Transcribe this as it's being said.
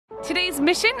Today's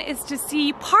mission is to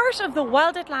see part of the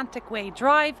Wild Atlantic Way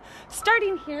Drive,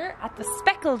 starting here at the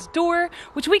Speckled Door,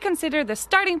 which we consider the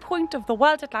starting point of the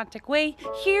Wild Atlantic Way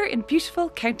here in beautiful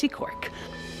County Cork.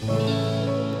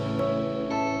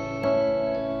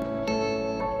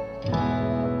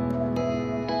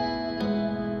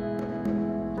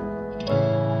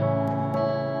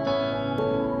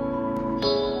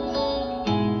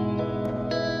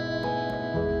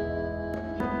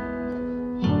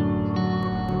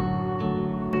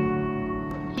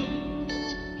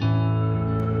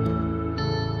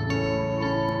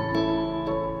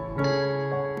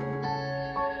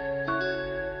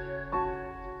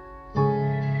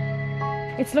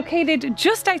 It's located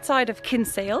just outside of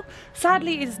Kinsale.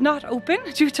 Sadly, it is not open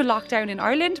due to lockdown in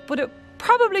Ireland, but it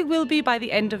probably will be by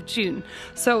the end of June.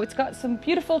 So it's got some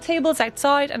beautiful tables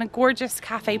outside and a gorgeous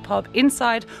cafe pub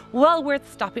inside, well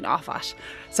worth stopping off at.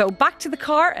 So back to the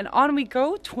car and on we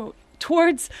go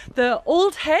towards the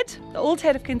old head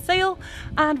of Kinsale,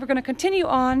 and we're going to continue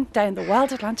on down the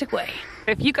Wild Atlantic Way.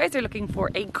 If you guys are looking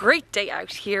for a great day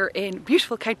out here in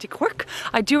beautiful County Cork,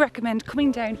 I do recommend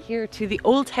coming down here to the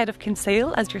old head of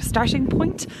Kinsale as your starting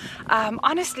point.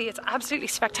 Honestly, it's absolutely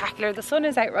spectacular. The sun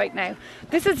is out right now.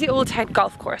 This is the Old Head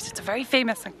golf course. It's a very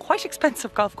famous and quite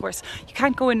expensive golf course. You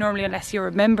can't go in normally unless you're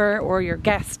a member or you're a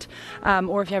guest,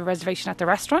 or if you have a reservation at the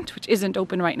restaurant, which isn't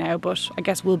open right now, but I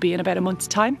guess will be in about a month's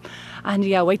time. And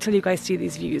yeah, wait till you guys see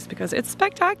these views because it's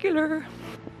spectacular.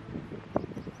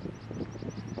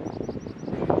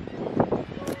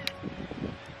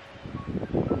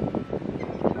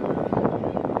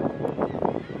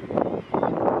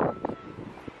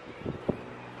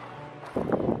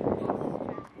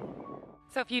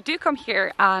 So if you do come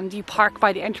here and you park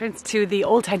by the entrance to the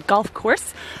Old Head Golf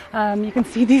Course, you can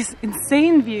see these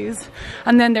insane views,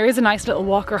 and then there is a nice little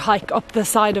walk or hike up the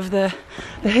side of the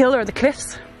hill or the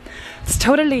cliffs. It's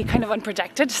totally kind of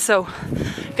unprotected, so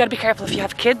you've got to be careful if you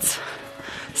have kids,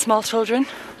 small children,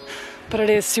 but it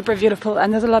is super beautiful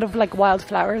and there's a lot of like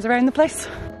wildflowers around the place.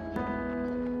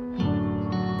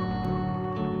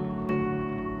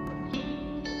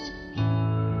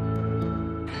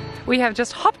 We have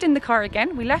just hopped in the car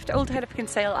again. We left Old Head of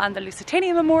Kinsale and the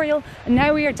Lusitania Memorial, and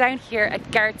now we are down here at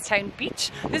Garrtstown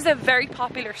Beach. This is a very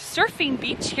popular surfing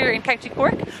beach here in County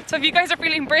Cork. So if you guys are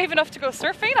feeling brave enough to go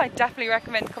surfing, I definitely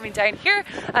recommend coming down here.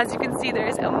 As you can see, there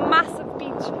is a massive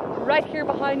beach right here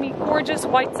behind me. Gorgeous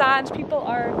white sand. People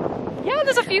are, yeah,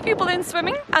 there's a few people in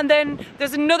swimming, and then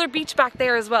there's another beach back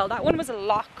there as well. That one was a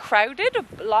lot crowded,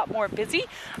 a lot more busy,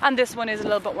 and this one is a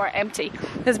little bit more empty.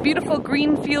 There's beautiful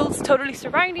green fields totally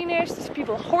surrounding it. There's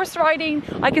people horse riding.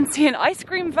 I can see an ice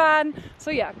cream van.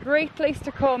 So yeah, great place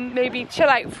to come, maybe chill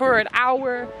out for an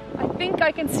hour. I think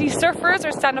I can see surfers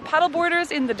or stand-up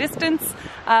paddleboarders in the distance.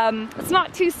 It's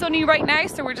not too sunny right now,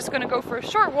 so we're just going to go for a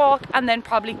short walk and then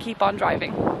probably keep on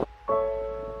driving.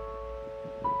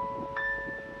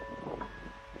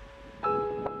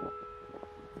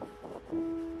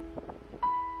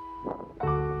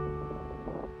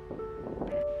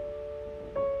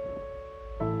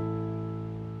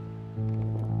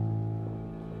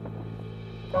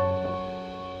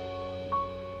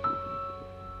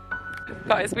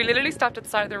 Guys, we literally stopped at the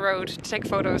side of the road to take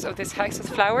photos of this house with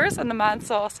flowers, and the man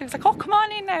saw us. He was like, oh, come on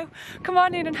in now, come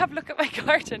on in and have a look at my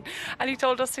garden. And he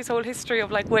told us his whole history of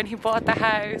like when he bought the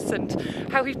house and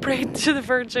how he prayed to the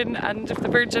Virgin, and if the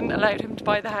Virgin allowed him to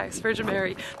buy the house, Virgin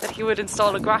Mary, that he would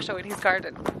install a grotto in his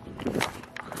garden.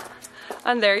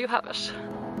 And there you have it.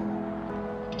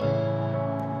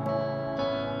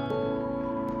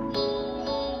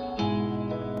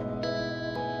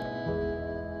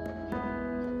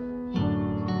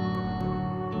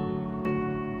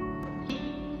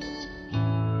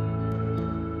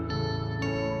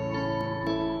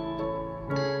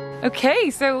 Okay,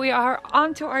 so we are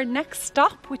on to our next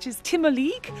stop, which is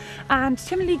Timoleague, and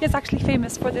Timoleague is actually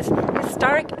famous for this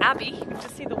historic abbey. You can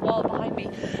just see the wall behind me.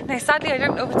 Now sadly I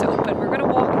don't know if it's open. We're going to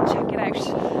walk and check it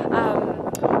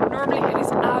out. Normally it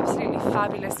is absolutely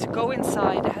fabulous to go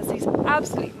inside. It has these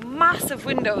absolutely massive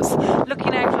windows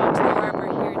looking out onto the harbour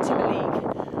here in Timoleague.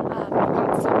 We've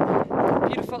got some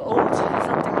beautiful old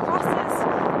Celtic crosses.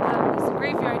 There's a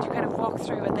graveyard you kind of walk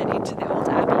through and then into the old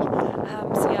abbey.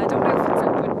 So yeah, I don't know if it's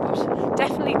open, but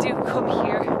definitely do come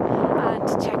here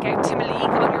and check out Timoleague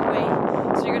on your way.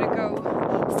 So you're going to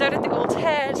go start at the Old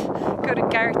Head, go to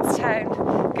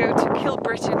Garrtstown, go to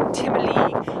Kilbrittain,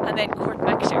 Timoleague, and then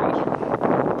Courtmacsherry.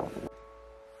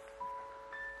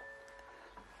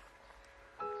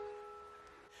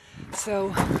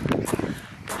 So I'm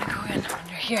gonna go in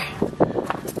under here.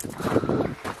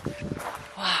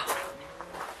 Wow.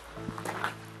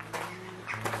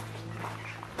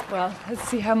 Well, let's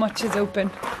see how much is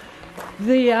open.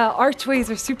 The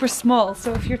archways are super small,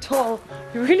 so if you're tall,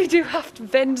 you really do have to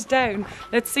bend down.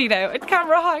 Let's see now, at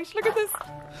camera height, look at this.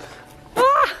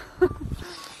 Ah!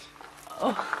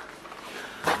 Oh.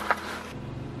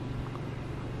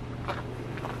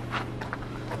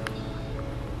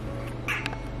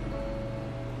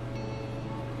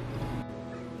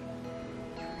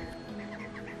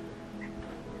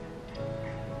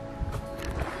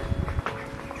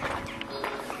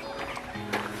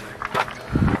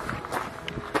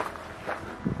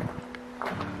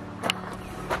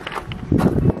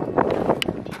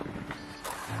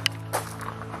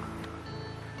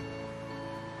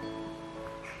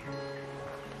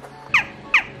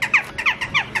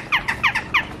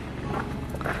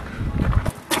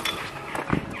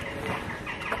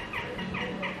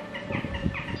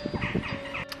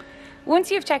 Once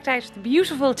you've checked out the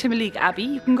beautiful Timoleague Abbey,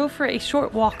 you can go for a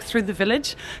short walk through the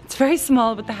village. It's very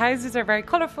small, but the houses are very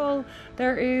colourful.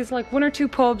 There is like 1 or 2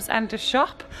 pubs and a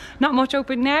shop. Not much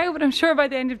open now, but I'm sure by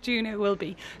the end of June it will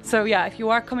be. So yeah, if you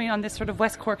are coming on this sort of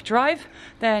West Cork drive,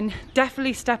 then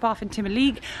definitely step off in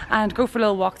Timoleague and go for a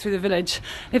little walk through the village.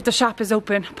 If the shop is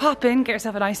open, pop in, get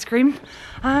yourself an ice cream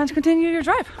and continue your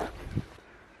drive.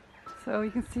 So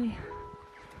you can see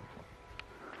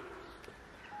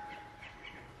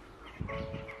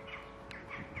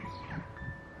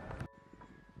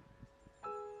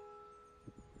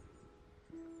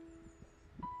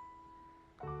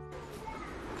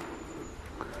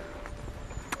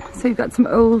so you've got some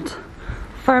old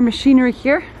farm machinery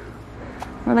here,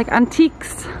 or like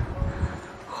antiques.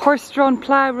 Horse-drawn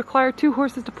plough, required 2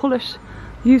 horses to pull it,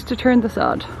 used to turn the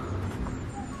sod.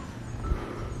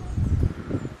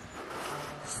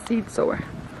 Seed sower.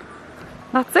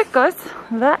 That's it, guys.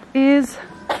 That is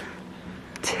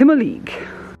Timoleague.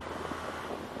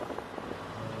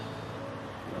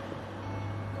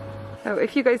 So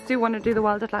if you guys do want to do the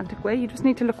Wild Atlantic Way, you just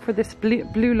need to look for this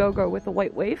blue logo with a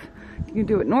white wave. You can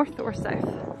do it north or south.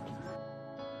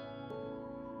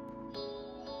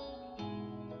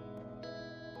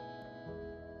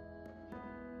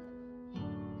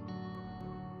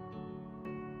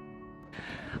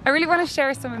 I really want to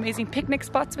share some amazing picnic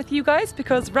spots with you guys,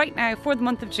 because right now for the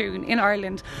month of June in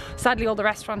Ireland, sadly all the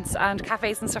restaurants and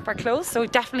cafes and stuff are closed, so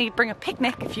definitely bring a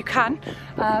picnic if you can.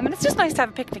 And it's just nice to have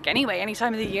a picnic anyway, any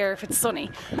time of the year if it's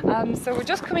sunny. So we're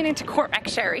just coming into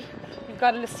Courtmacsherry. You've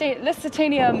got a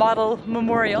Lusitania model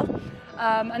memorial.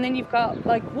 And then you've got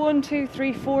like 1, 2,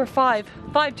 3, 4, 5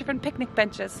 different picnic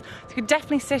benches. So you could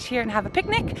definitely sit here and have a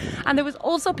picnic. And there was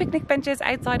also picnic benches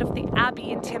outside of the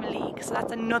Abbey in Timoleague, so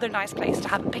that's another nice place to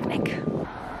have a picnic.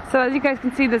 So as you guys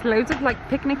can see, there's loads of like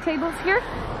picnic tables here.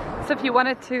 So if you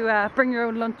wanted to bring your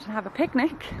own lunch and have a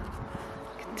picnic,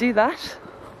 you can do that.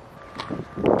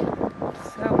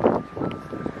 So,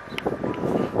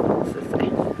 what's this say?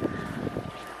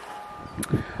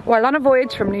 While on a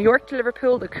voyage from New York to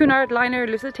Liverpool, the Cunard liner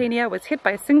Lusitania was hit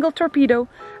by a single torpedo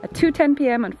at 2:10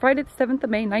 p.m. on Friday the 7th of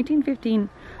May 1915,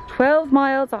 12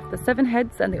 miles off the Seven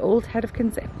Heads and the old head of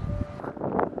Kinsale.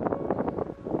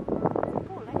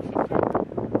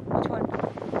 Which one?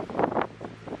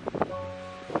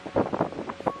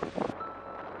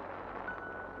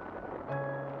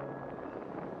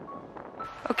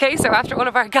 Okay, so after all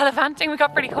of our gallivanting, we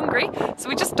got pretty hungry, so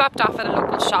we just stopped off at a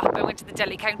local shop and went to the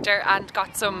deli counter and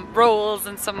got some rolls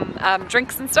and some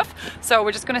drinks and stuff. So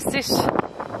we're just going to sit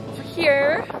over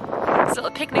here, this little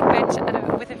picnic bench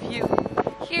with a view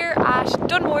here at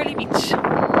Dunmorley Beach.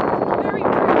 Very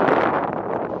pretty.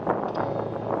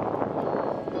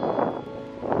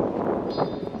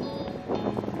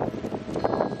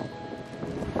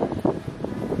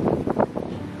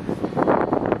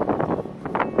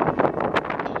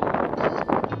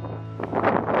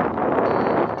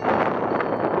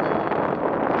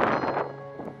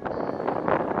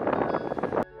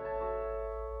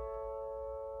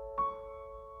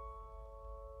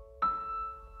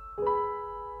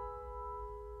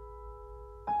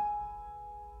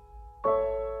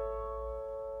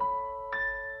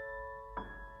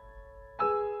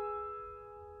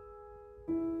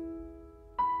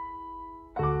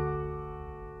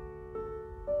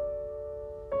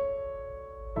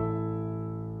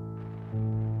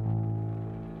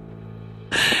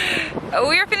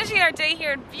 We are finishing our day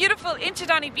here in beautiful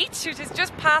Inchydoney Beach, which is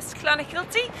just past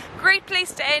Clonakilty. Great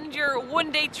place to end your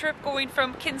one-day trip going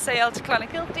from Kinsale to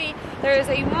Clonakilty. There is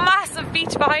a massive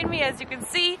beach behind me, as you can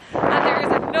see, and there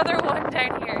is another one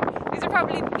down here. These are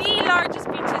probably the largest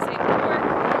beaches in Cork.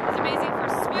 It's amazing for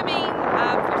swimming,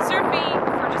 for surfing,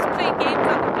 for just playing games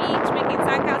on the beach, making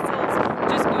sandcastles,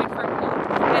 just going for a walk.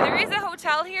 Now there is a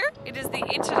hotel here. It is the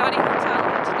Inchydoney Hotel,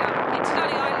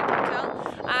 Inchydoney Island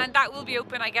and that will be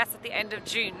open, I guess, at the end of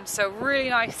June. So really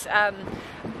nice,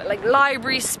 like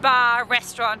library, spa,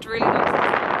 restaurant, really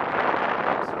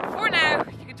nice. For now,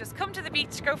 you can just come to the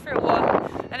beach, go for a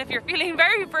walk, and if you're feeling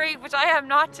very brave, which I am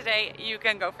not today, you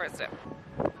can go for a swim.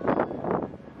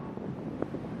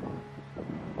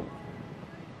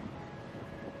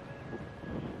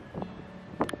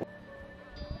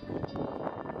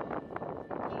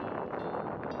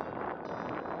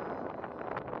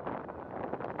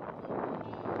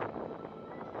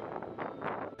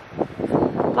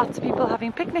 Lots of people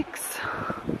having picnics.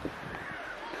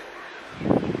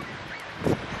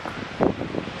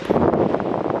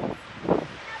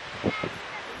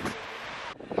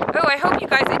 Oh, I hope you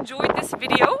guys enjoyed this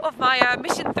video of my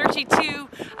Mission 32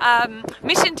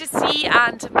 mission to see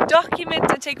and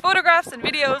document and take photographs and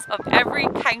videos of every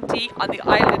county on the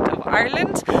island of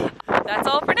Ireland. That's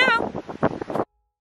all for now.